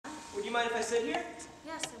you mind if I sit here?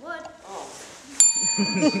 Yes, I would. Oh.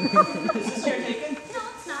 Is this chair taken? No,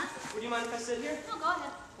 it's not. Would you mind if I sit here? No, go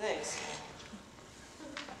ahead. Thanks.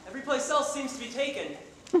 Every place else seems to be taken.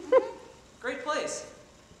 Great place.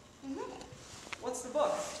 What's the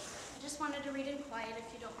book? I just wanted to read in quiet,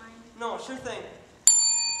 if you don't mind. No, sure thing.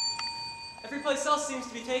 Every place else seems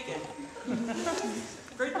to be taken.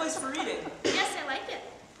 Great place for reading. Yes, I like it.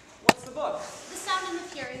 What's the book? The Sound and the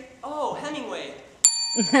Fury. Oh, Hemingway.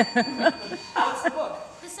 What's the book?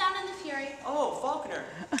 The Sound and the Fury. Oh, Faulkner.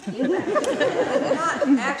 Not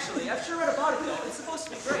actually. I've sure read about it, though. It's supposed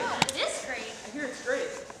to be great. Oh, it is great. I hear it's great.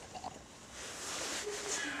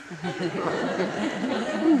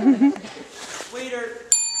 Waiter.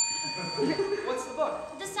 What's the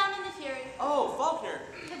book? The Sound and the Fury. Oh, Faulkner.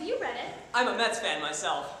 Have you read it? I'm a Mets fan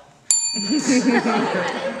myself. Have you read it?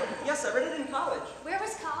 Yes, I read it in college. Where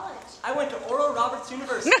was college? I went to Oral Roberts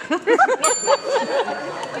University. Where was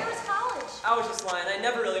college? I was just lying. I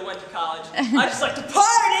never really went to college. I just like to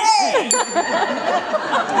party!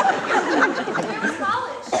 Where was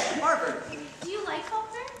college? Harvard. Do you like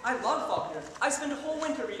Faulkner? I love Faulkner. I spent a whole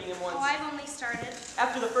winter reading him once. Oh, I've only started.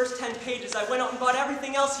 After the first 10 pages, I went out and bought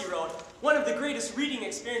everything else he wrote. One of the greatest reading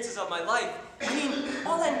experiences of my life. I mean,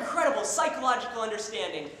 all that incredible psychological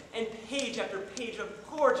understanding, and page after page of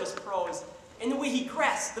gorgeous prose, and the way he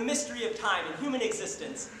grasps the mystery of time and human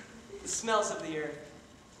existence, the smells of the earth.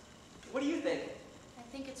 What do you think? I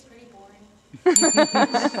think it's pretty boring.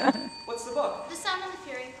 What's the book? The Sound and the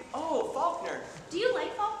Fury. Oh, Faulkner. Do you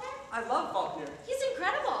like Faulkner? I love Faulkner. He's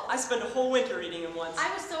incredible. I spent a whole winter reading him once. I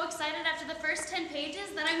was so excited after the first 10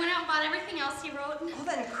 pages that I went out and bought everything else he wrote. All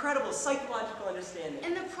that incredible psychological understanding.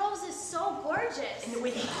 And the prose is so gorgeous. And the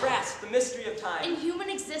way he grasps the mystery of time. In human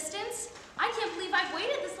existence? I can't believe I've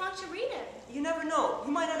waited this long to read it. You never know.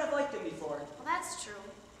 You might not have liked him before. Well, that's true.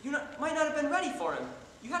 You might not have been ready for him.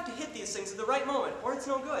 You have to hit these things at the right moment, or it's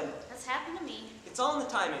no good. That's happened to me. It's all in the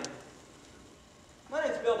timing. My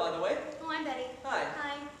name's Bill, by the way. Oh, I'm Betty. Hi.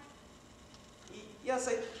 Hi. Yes,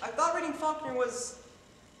 I thought reading Faulkner was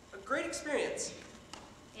a great experience.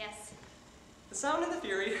 Yes. The Sound and the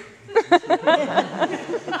Fury.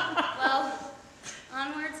 Well,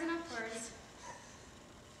 onwards and upwards.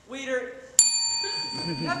 Waiter,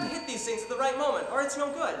 you have to hit these things at the right moment, or it's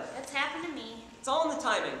no good. That's happened to me. It's all in the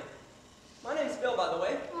timing. My name's Bill, by the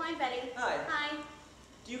way. Oh, I'm Betty. Hi. Hi.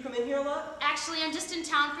 Do you come in here a lot? Actually, I'm just in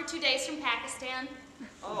town for 2 days from Pakistan.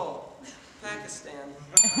 Oh, Pakistan.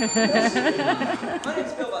 My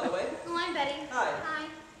name's Bill, by the way. Oh, I'm Betty. Hi. Hi.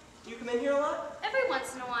 Do you come in here a lot? Every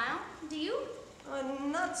once in a while. Do you?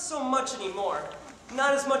 Not so much anymore.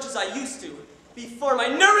 Not as much as I used to. Before my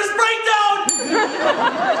nervous breakdown!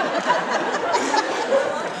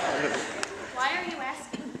 Why are you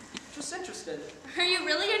asking? Just interested. Are you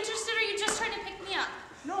really interested, or are you just trying to pick me up?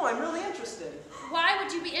 No, I'm really interested. Why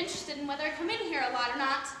would you be interested in whether I come in here a lot or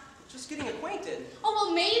not? Just getting acquainted. Oh,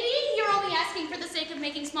 well, maybe you're only asking for the sake of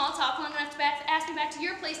making small talk long enough to ask me back to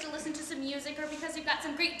your place to listen to some music, or because you've got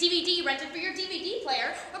some great DVD rented for your DVD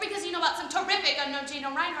player, or because you know about some terrific unknown Gino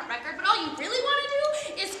Reinhardt record, but all you really want to do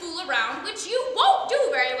is fool around, which you won't do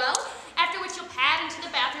very well, after which you'll pad into the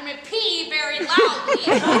bathroom and pee very loudly,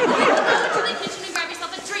 or go to the kitchen and grab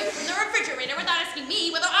yourself a drink from the refrigerator without asking me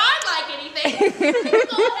whether I'd like anything, and then you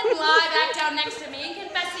go ahead and lie back down next to me and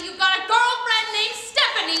confess that you've got a girlfriend named Stephanie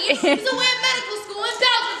who's away at medical school in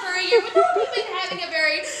Belgium for a year, with whom you've been having a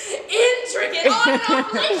very intricate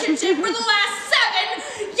on-and-off relationship for the last 7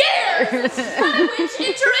 years, none of which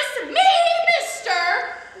interests me, mister.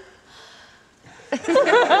 Do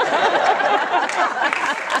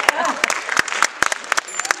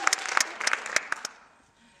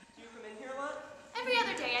you come in here a lot? Every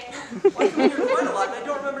other day, I think. Well, I come in here quite a lot, and I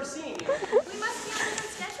don't remember seeing you. We must be on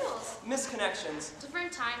different schedules. Misconnections.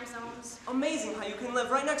 Different time zones. Amazing how you can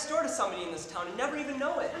live right next door to somebody in this town and never even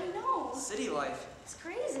know it. I know. City life. It's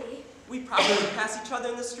crazy. We probably pass each other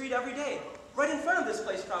in the street every day. Right in front of this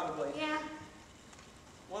place, probably. Yeah.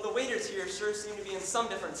 Well, the waiters here sure seem to be in some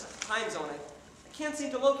different time zone. I can't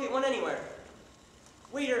seem to locate one anywhere.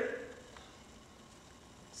 Waiter.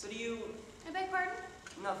 So do you... I beg pardon?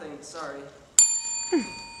 Nothing, sorry.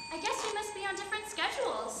 I guess we must be on different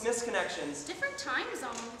schedules. Misconnections. Different time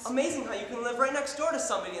zones. Amazing how you can live right next door to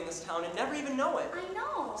somebody in this town and never even know it. I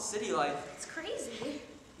know. City life. It's crazy.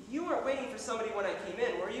 You weren't waiting for somebody when I came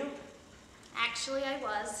in, were you? Actually, I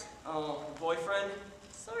was. Oh, a boyfriend?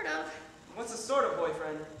 Sort of. What's a sort of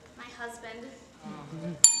boyfriend? My husband.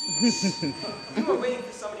 You were waiting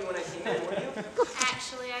for somebody when I came in, were you?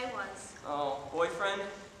 Actually, I was. Oh, boyfriend?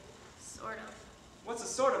 Sort of. What's a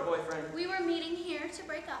sort of boyfriend? We were meeting here to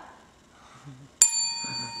break up.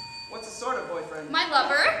 What's a sort of boyfriend? My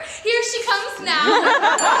lover. Here she comes now.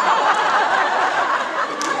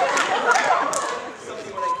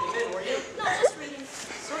 Something when I came in, were you? No, just reading.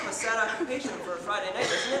 Sort of a sad occupation for a Friday night,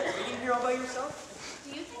 isn't it? Reading here all by yourself?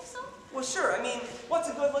 Do you think so? Well, sure. I mean, what's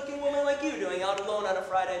a good-looking woman like you doing out alone on a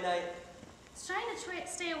Friday night? I was trying to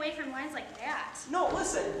stay away from lines like that. No,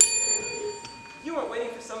 listen. You weren't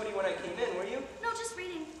waiting for somebody when I came in, were you? No, just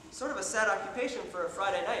reading. Sort of a sad occupation for a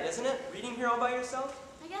Friday night, isn't it? Reading here all by yourself?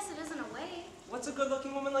 I guess it is in a way. What's a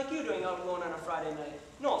good-looking woman like you doing out alone on a Friday night?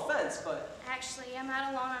 No offense, but... Actually, I'm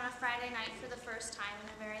out alone on a Friday night for the first time in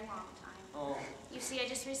a very long time. Oh. You see, I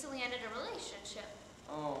just recently ended a relationship.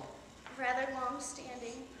 Oh. Rather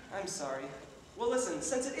long-standing. I'm sorry. Well, listen,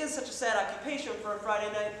 since it is such a sad occupation for a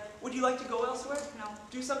Friday night, would you like to go elsewhere? No.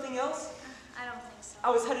 Do something else? I don't think so. I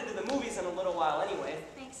was headed to the movies in a little while anyway.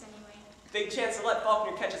 Thanks anyway. Big chance to let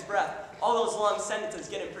Faulkner catch his breath. All those long sentences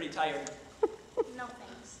get him pretty tired. No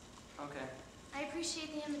thanks. Okay. I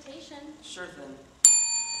appreciate the invitation. Sure thing.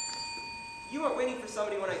 You weren't waiting for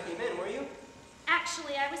somebody when I came in, were you?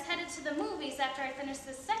 Actually, I was headed to the movies after I finished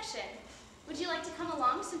this section. Would you like to come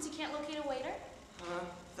along since you can't locate a waiter?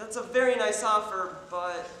 That's a very nice offer,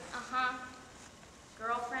 but... Uh-huh.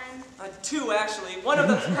 Girlfriend? Two, actually. One of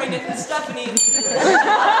them's pregnant with Stephanie.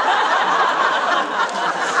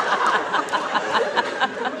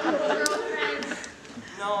 Girlfriend?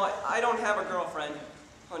 No, I don't have a girlfriend.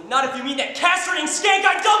 Oh, not if you mean that castrating skank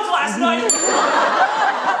I dumped last night!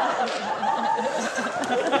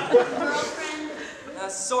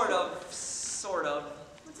 Girlfriend? Sort of. Sort of.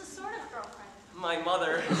 What's a sort of girlfriend? My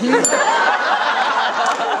mother.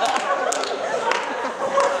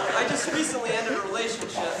 I just recently ended a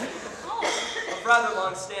relationship. Oh, Of rather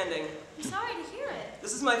long standing. I'm sorry to hear it.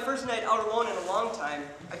 This is my first night out alone in a long time.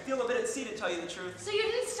 I feel a bit at sea, to tell you the truth. So you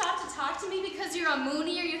didn't stop to talk to me because you're a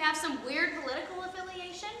Mooney or you have some weird political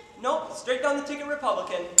affiliation? Nope, straight down the ticket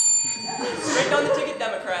Republican. Straight down the ticket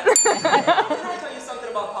Democrat. Can I tell you something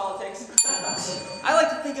about politics? I like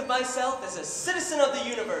to think of myself as a citizen of the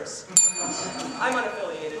universe. I'm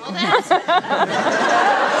unaffiliated. Well, that's...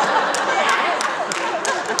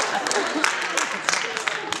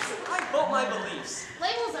 I vote my beliefs.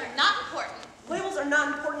 Labels are not important. Labels are not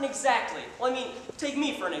important exactly. Well, I mean, take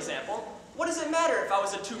me for an example. What does it matter if I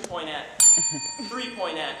was a 2-point at,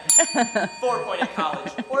 3-point at, 4-point at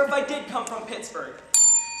college, or if I did come from Pittsburgh,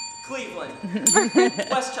 Cleveland,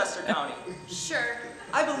 Westchester County? Sure.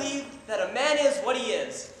 I believe that a man is what he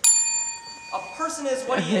is. A person is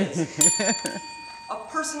what he is. A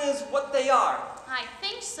person is what they are. I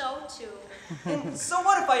think so, too. And so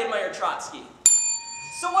what if I admire Trotsky?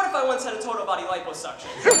 So what if I once had a total body liposuction?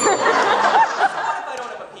 So what if I don't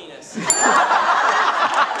have a penis? I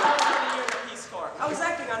was in a year in the Peace Corps. I was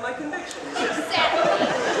acting on my convictions. Exactly.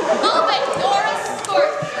 Open Doris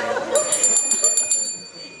Scorpio.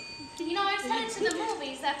 You know, I was headed to the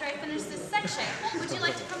movies after I finished this section. Would you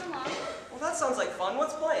like to come along? Well, that sounds like fun.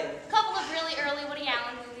 What's playing? A couple of really early Woody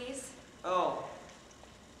Allen movies. Oh.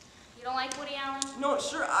 You don't like Woody Allen? No,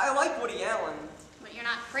 sure, I like Woody Allen. But you're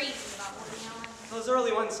not crazy about Woody Allen. Those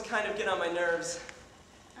early ones kind of get on my nerves.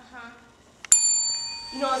 Uh-huh.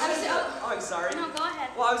 You know, I was headed to... I'm sorry. No, go ahead.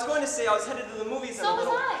 Well, I was going to say I was headed to the movies in a So was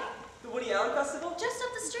little... I. The Woody Allen Festival? Just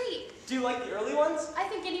up the street. Do you like the early ones? I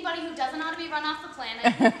think anybody who doesn't ought to be run off the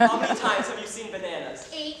planet. How many times have you seen Bananas?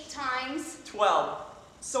 8 times. 12.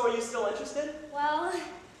 So are you still interested? Well,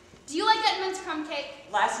 do you like Edmund's crumb cake?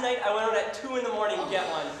 Last night I went out at 2 in the morning to get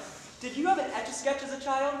one. Did you have an Etch-a-Sketch as a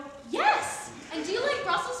child? Yes! And do you like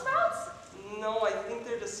Brussels sprouts? No, I think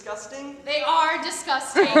they're disgusting. They are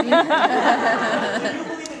disgusting. Do you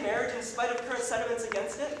believe in marriage in spite of current sentiments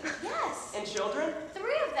against it? Yes. And children? 3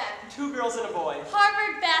 of them. 2 girls and a boy.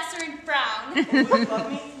 Harvard, Vassar, and Brown. And will you love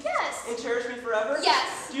me? Yes. And cherish me forever?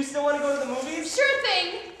 Yes. Do you still want to go to the movies? Sure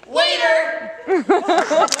thing. Waiter!